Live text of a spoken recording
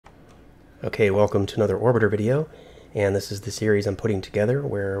Okay, welcome to another orbiter video, and this is the series I'm putting together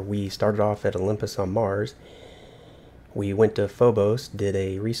where we started off at Olympus on Mars. We went to Phobos, did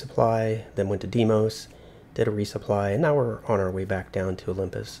a resupply, then went to Deimos, did a resupply, and now we're on our way back down to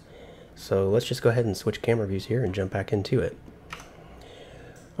Olympus. So let's just go ahead and switch camera views here and jump back into it.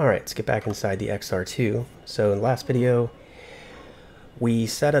 Alright, let's get back inside the XR2. So in the last video, we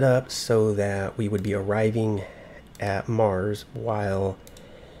set it up so that we would be arriving at Mars while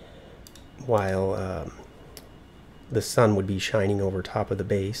the sun would be shining over top of the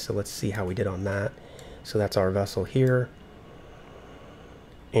base. So let's see how we did on that. So that's our vessel here,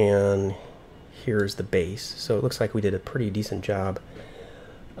 and here's the base. So it looks like we did a pretty decent job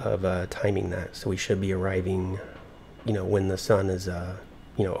of timing that. So we should be arriving, when the sun is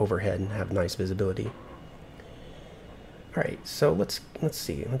overhead and have nice visibility. All right, so let's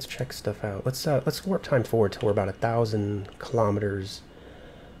see. Let's check stuff out. Let's warp time forward till we're about 1,000 kilometers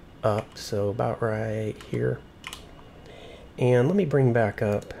up, so about right here. And let me bring back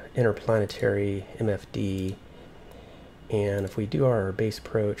up interplanetary MFD, and if we do our base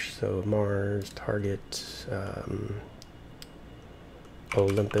approach, so Mars, target,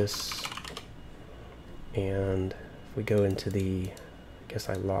 Olympus, and if we go into the, I guess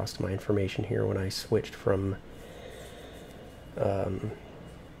I lost my information here when I switched from when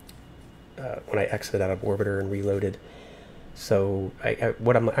I exited out of orbiter and reloaded. So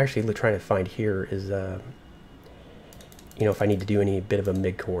what I'm actually trying to find here is, if I need to do any bit of a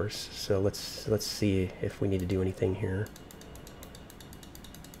mid-course. So let's see if we need to do anything here.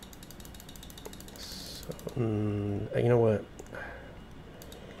 So, you know what?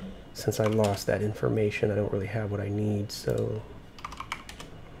 Since I lost that information, I don't really have what I need. So,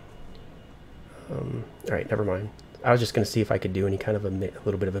 all right, never mind. I was just going to see if I could do any kind of a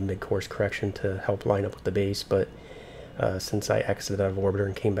little bit of a mid-course correction to help line up with the base, but since I exited out of orbiter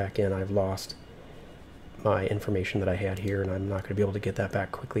and came back in, I've lost my information that I had here, and I'm not going to be able to get that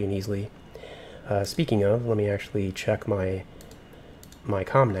back quickly and easily. Speaking of, let me actually check my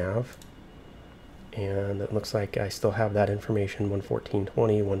comnav, and it looks like I still have that information, 114.20,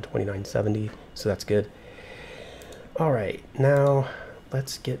 129.70, so that's good. Alright, now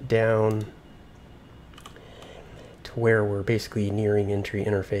let's get down to where we're basically nearing entry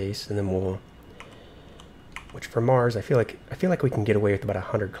interface, and then we'll, which for Mars, I feel like we can get away with about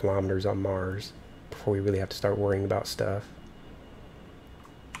 100 kilometers on Mars before we really have to start worrying about stuff.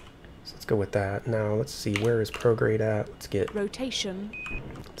 So let's go with that. Now let's see, where is prograde at? Let's get rotation.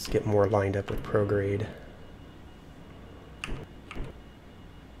 Let's get more lined up with prograde.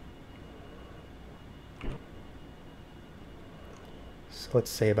 So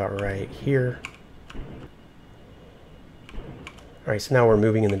let's say about right here. Alright, so now we're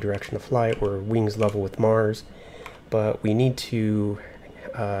moving in the direction of flight. We're wings level with Mars, but we need to,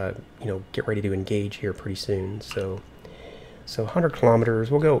 get ready to engage here pretty soon. So 100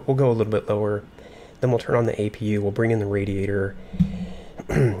 kilometers. We'll go a little bit lower. Then we'll turn on the APU. We'll bring in the radiator,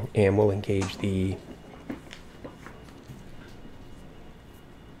 and we'll engage the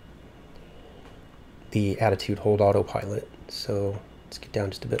attitude hold autopilot. So let's get down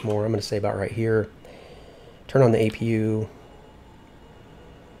just a bit more. I'm going to say about right here. Turn on the APU.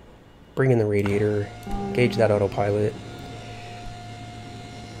 Bring in the radiator, engage that autopilot.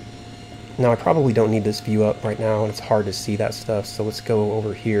 Now I probably don't need this view up right now, and it's hard to see that stuff, so let's go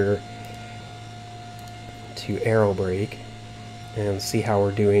over here to aero brake and see how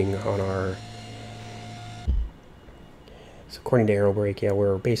we're doing on our... So according to aero brake, yeah,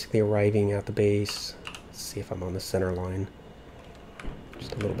 we're basically arriving at the base. Let's see if I'm on the center line.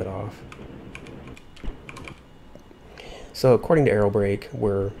 Just a little bit off. So according to aero brake,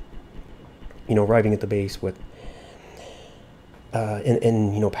 we're arriving at the base with,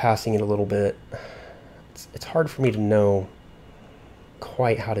 and passing it a little bit. It's hard for me to know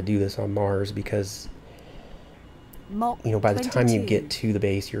quite how to do this on Mars because, by the time you get to the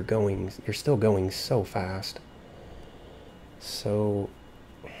base, you're still going so fast. So,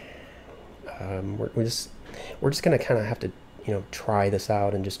 we're just gonna kind of have to, try this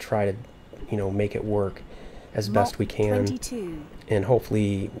out and just try to, make it work as best we can. 22. And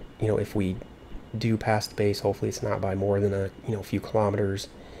hopefully, if we do pass the base, hopefully it's not by more than a few kilometers,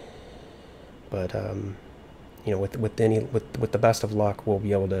 but with the best of luck, we'll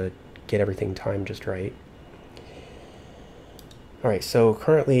be able to get everything timed just right. All right, so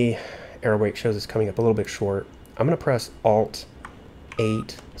currently aero brake shows it's coming up a little bit short. I'm going to press Alt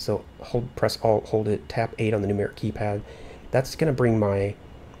 8, so press Alt, hold it, tap 8 on the numeric keypad. That's going to bring my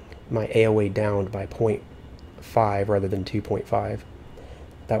AOA down by 0.5 rather than 2.5.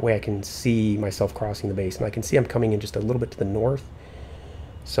 That way I can see myself crossing the base, and I can see I'm coming in just a little bit to the north.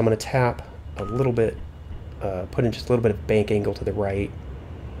 So I'm going to tap a little bit, put in just a little bit of bank angle to the right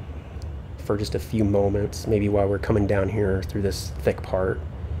for just a few moments, maybe while we're coming down here through this thick part.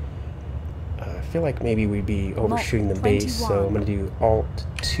 I feel like maybe we'd be overshooting the base, so I'm going to do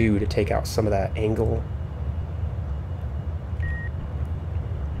Alt-2 to take out some of that angle.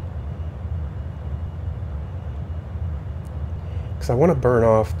 Because I want to burn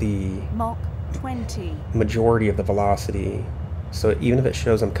off the Mach 20 majority of the velocity, so even if it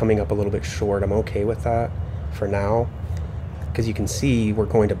shows I'm coming up a little bit short, I'm okay with that for now. Because you can see we're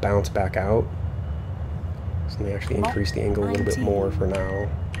going to bounce back out. So let me actually increase the angle a little bit more for now.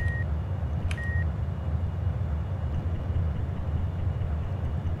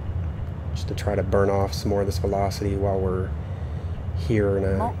 Just to try to burn off some more of this velocity while we're here in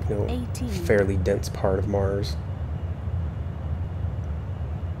a fairly dense part of Mars.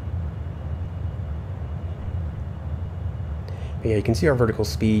 But yeah, you can see our vertical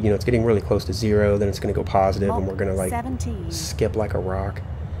speed, it's getting really close to 0, then it's going to go positive, and we're going to like 17. skip like a rock.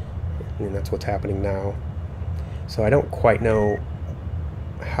 And that's what's happening now. So I don't quite know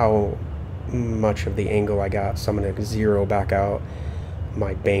how much of the angle I got, so I'm going to 0 back out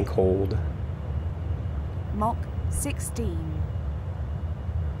my bank hold. Mach 16.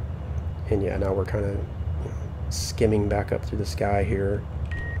 And yeah, now we're kind of skimming back up through the sky here.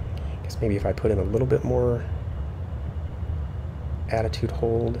 I guess maybe if I put in a little bit more attitude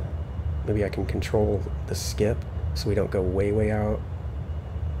hold, maybe I can control the skip so we don't go way out.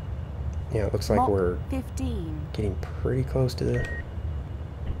 Yeah, it looks like we're 15. Getting pretty close to the,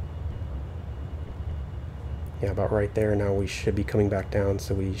 yeah, about right there. Now we should be coming back down,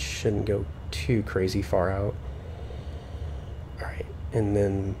 so we shouldn't go too crazy far out. Alright, and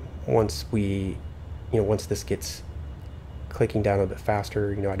then once we, once this gets clicking down a bit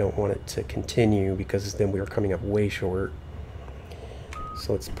faster, I don't want it to continue because then we are coming up way short.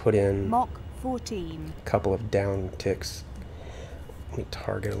 So let's put in Mach 14. a couple of down ticks. Let me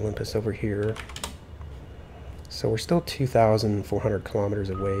target Olympus over here. So we're still 2,400 kilometers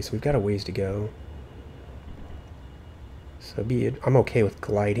away, so we've got a ways to go. So I'm okay with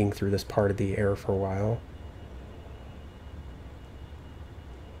gliding through this part of the air for a while.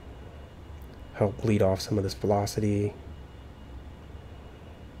 Help bleed off some of this velocity.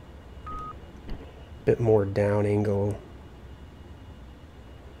 Bit more down angle.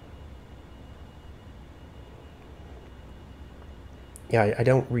 Yeah, I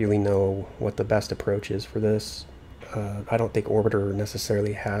don't really know what the best approach is for this. I don't think Orbiter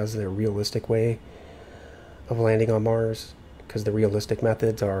necessarily has a realistic way of landing on Mars, because the realistic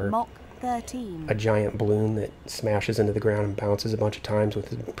methods are Mach 13. A giant balloon that smashes into the ground and bounces a bunch of times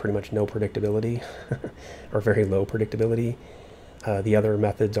with pretty much no predictability, or very low predictability. The other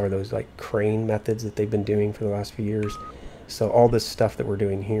methods are those like crane methods that they've been doing for the last few years. So all this stuff that we're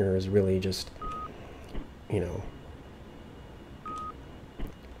doing here is really just,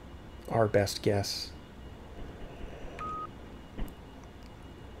 our best guess.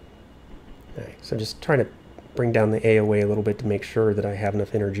 Alright, so just trying to bring down the AOA a little bit to make sure that I have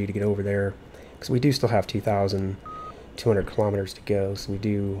enough energy to get over there, because we do still have 2,200 kilometers to go, so we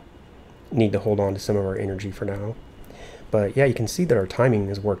do need to hold on to some of our energy for now. But yeah, you can see that our timing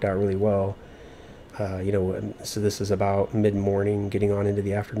has worked out really well. So this is about mid-morning getting on into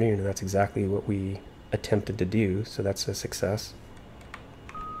the afternoon, and that's exactly what we attempted to do, so that's a success.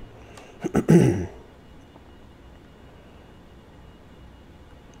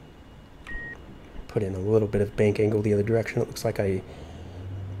 Put in a little bit of bank angle the other direction. It looks like I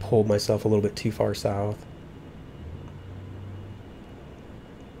pulled myself a little bit too far south.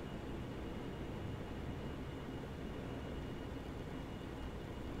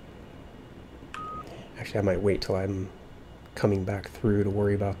 Actually, I might wait till I'm coming back through to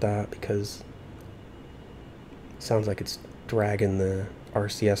worry about that, because it sounds like it's dragging the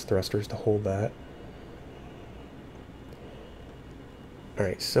RCS thrusters to hold that.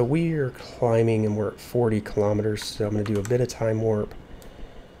 Alright, so we are climbing and we're at 40 kilometers, so I'm going to do a bit of time warp,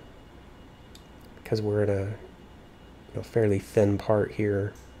 because we're in a fairly thin part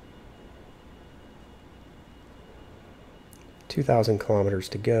here. 2,000 kilometers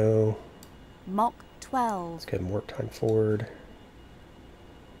to go. Mach 12. Let's get and warp time forward.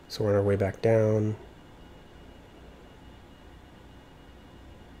 So we're on our way back down.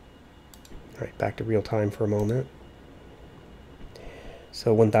 Alright, back to real time for a moment.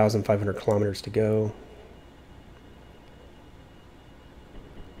 So 1,500 kilometers to go.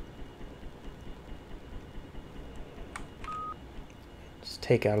 Just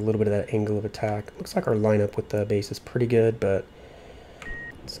take out a little bit of that angle of attack. Looks like our lineup with the base is pretty good, but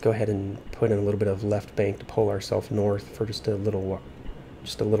let's go ahead and put in a little bit of left bank to pull ourselves north for just a little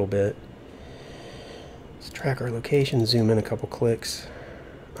bit. Let's track our location, zoom in a couple clicks,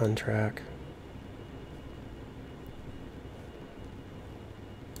 untrack.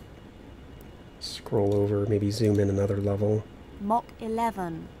 Scroll over, maybe zoom in another level. Mach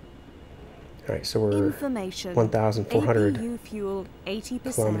 11. Alright, so we're Information. 1,400 APU fuel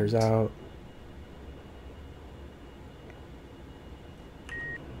 80%. kilometers out.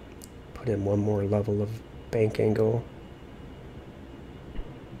 Put in one more level of bank angle,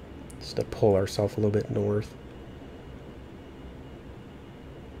 just to pull ourselves a little bit north.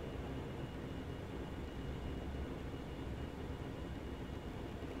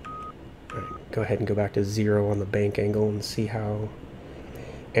 Alright, go ahead and go back to 0 on the bank angle and see how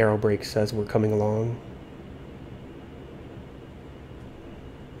aero brake says we're coming along.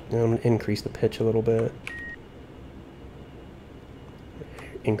 Now I'm going to increase the pitch a little bit.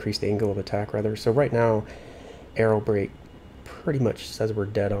 Increase the angle of attack rather. So right now aero brake pretty much says we're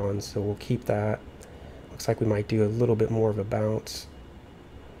dead on, so we'll keep that. Looks like we might do a little bit more of a bounce.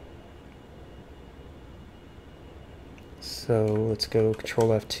 So let's go Control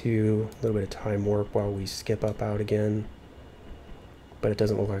F2, a little bit of time warp while we skip up out again. But it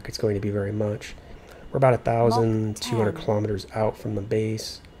doesn't look like it's going to be very much. We're about 1,200 kilometers out from the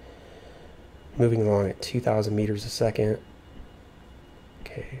base. Moving along at 2,000 meters a second.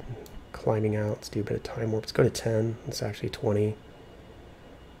 Okay, climbing out. Let's do a bit of time warp. Let's go to 10. It's actually 20.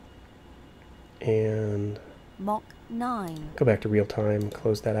 And Mach 9. go back to real time.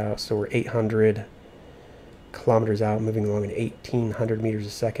 Close that out. So we're 800 kilometers out, moving along at 1,800 meters a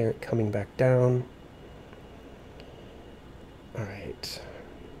second. Coming back down. All right.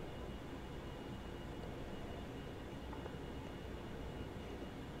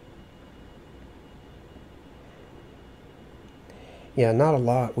 Yeah, not a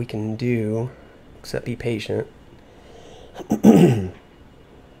lot we can do except be patient.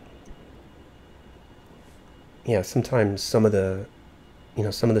 Yeah, sometimes some of the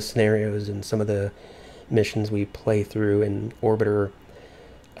scenarios and some of the missions we play through in Orbiter,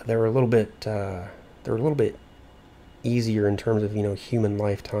 they're a little bit easier in terms of, human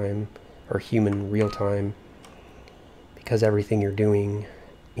lifetime or human real time, because everything you're doing,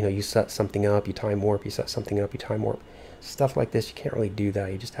 you set something up, you time warp, you set something up, you time warp. Stuff like this, you can't really do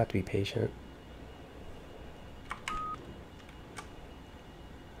that. You just have to be patient.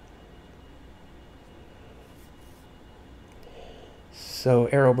 So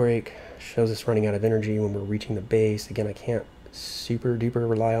aero brake shows us running out of energy when we're reaching the base. Again, I can't super duper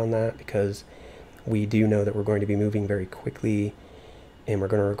rely on that because we do know that we're going to be moving very quickly and we're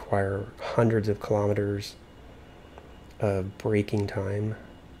going to require hundreds of kilometers of braking time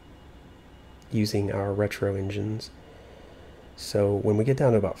using our retro engines. So when we get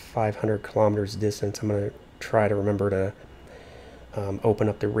down to about 500 kilometers distance, I'm going to try to remember to open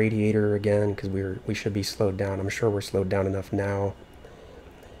up the radiator again, because we should be slowed down. I'm sure we're slowed down enough now.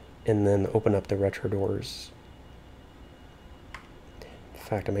 And then open up the retro doors. In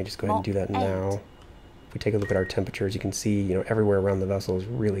fact, I may just go ahead and do that now. If we take a look at our temperatures, you can see, everywhere around the vessel is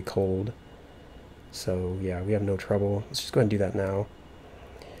really cold. So yeah, we have no trouble. Let's just go ahead and do that now.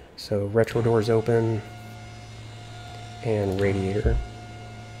 So retro doors open. And radiator.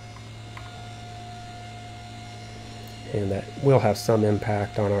 And that will have some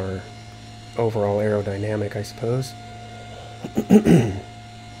impact on our overall aerodynamic, I suppose.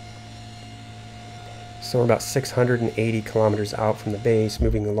 So we're about 680 kilometers out from the base,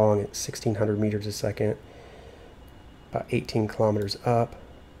 moving along at 1,600 meters a second, about 18 kilometers up.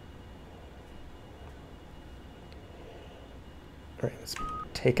 All right, let's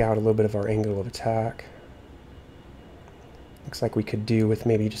take out a little bit of our angle of attack. Looks like we could do with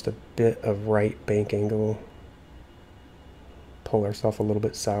maybe just a bit of right bank angle. Pull ourselves a little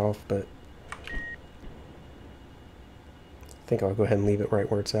bit south, but I think I'll go ahead and leave it right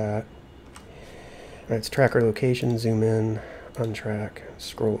where it's at. Alright, let's track our location, zoom in, untrack,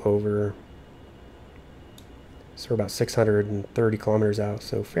 scroll over. So we're about 630 kilometers out,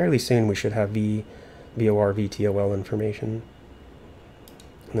 so fairly soon we should have VOR, VTOL information.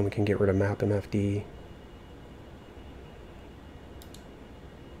 And then we can get rid of map MFD.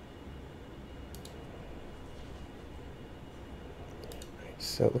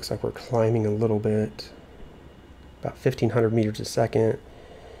 So it looks like we're climbing a little bit, about 1,500 meters a second,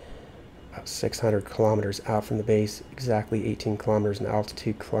 about 600 kilometers out from the base, exactly 18 kilometers in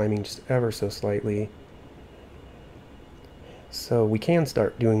altitude, climbing just ever so slightly. So we can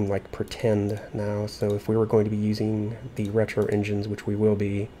start doing like pretend now. So if we were going to be using the retro engines, which we will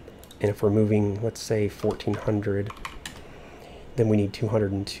be, and if we're moving, let's say 1,400, then we need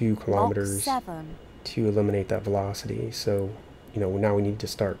 202 kilometers to eliminate that velocity. So you know, now we need to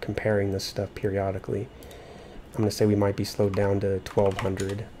start comparing this stuff periodically. I'm going to say we might be slowed down to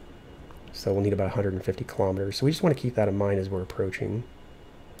 1200. So we'll need about 150 kilometers. So we just want to keep that in mind as we're approaching.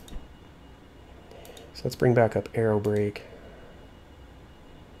 So let's bring back up aero brake.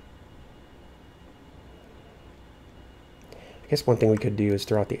 I guess one thing we could do is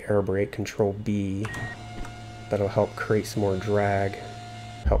throw out the aero brake, Control B. That'll help create some more drag,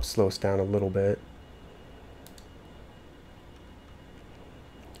 help slow us down a little bit.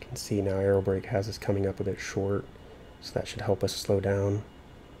 You can see now aero brake has us coming up a bit short, so that should help us slow down.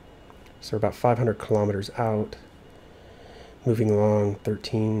 So we're about 500 kilometers out, moving along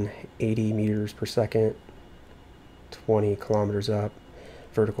 1380 meters per second, 20 kilometers up.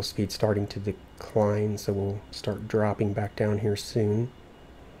 Vertical speed starting to decline, so we'll start dropping back down here soon.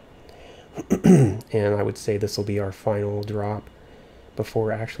 And I would say this will be our final drop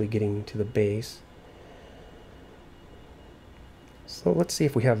before actually getting to the base. So let's see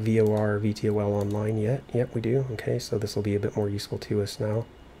if we have VOR, VTOL online yet. Yep, we do. Okay, so this will be a bit more useful to us now.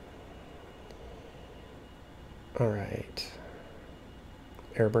 Alright.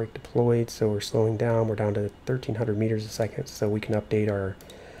 Air brake deployed, so we're slowing down. We're down to 1300 meters a second, so we can update our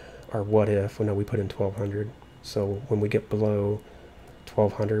what if. Well, no, we put in 1200. So when we get below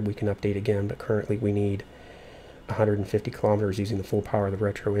 1200, we can update again, but currently we need 150 kilometers using the full power of the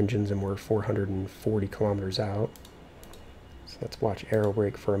retro engines, and we're 440 kilometers out. So let's watch aero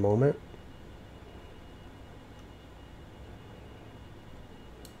brake for a moment.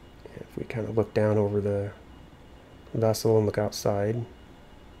 If we kind of look down over the vessel and look outside,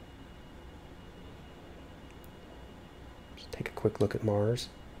 just take a quick look at Mars.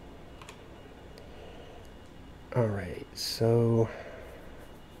 Alright, so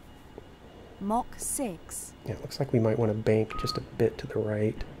Mach 6. yeah, it looks like we might want to bank just a bit to the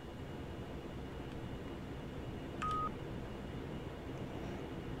right.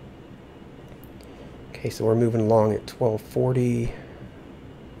 Okay, so we're moving along at 1240,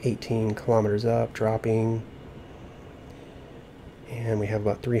 18 kilometers up, dropping, and we have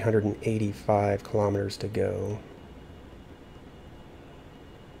about 385 kilometers to go.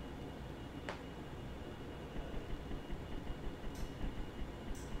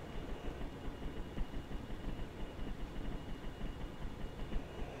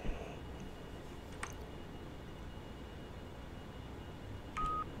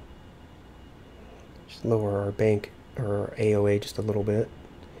 Lower our bank or our AOA just a little bit.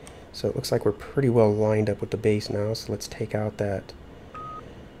 So it looks like we're pretty well lined up with the base now, so let's take out that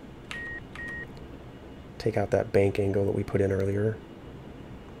bank angle that we put in earlier.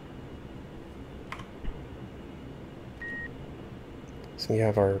 So we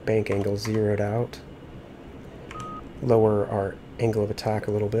have our bank angle zeroed out. Lower our angle of attack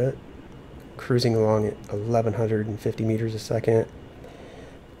a little bit. Cruising along at 1150 meters a second.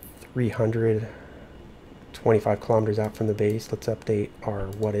 325 kilometers out from the base. Let's update our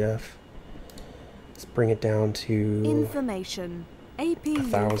what if. Let's bring it down to Information. APU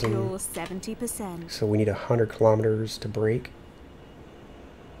 1,000. fuel 70%. So we need 100 kilometers to brake.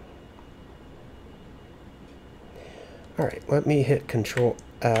 Alright, let me hit Control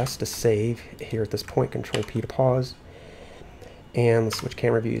S to save here at this point, Control P to pause. And let's switch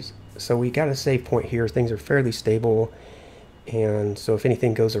camera views. So we got a save point here. Things are fairly stable, and so if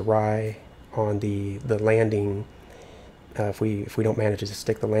anything goes awry on the landing, if we don't manage to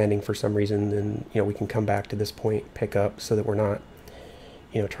stick the landing for some reason, then we can come back to this point, pick up, so that we're not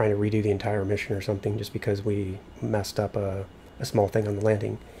trying to redo the entire mission or something just because we messed up a small thing on the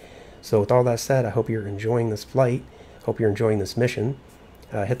landing. So with all that said, I hope you're enjoying this flight. Hope you're enjoying this mission.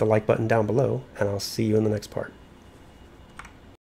 Hit the like button down below, and I'll see you in the next part.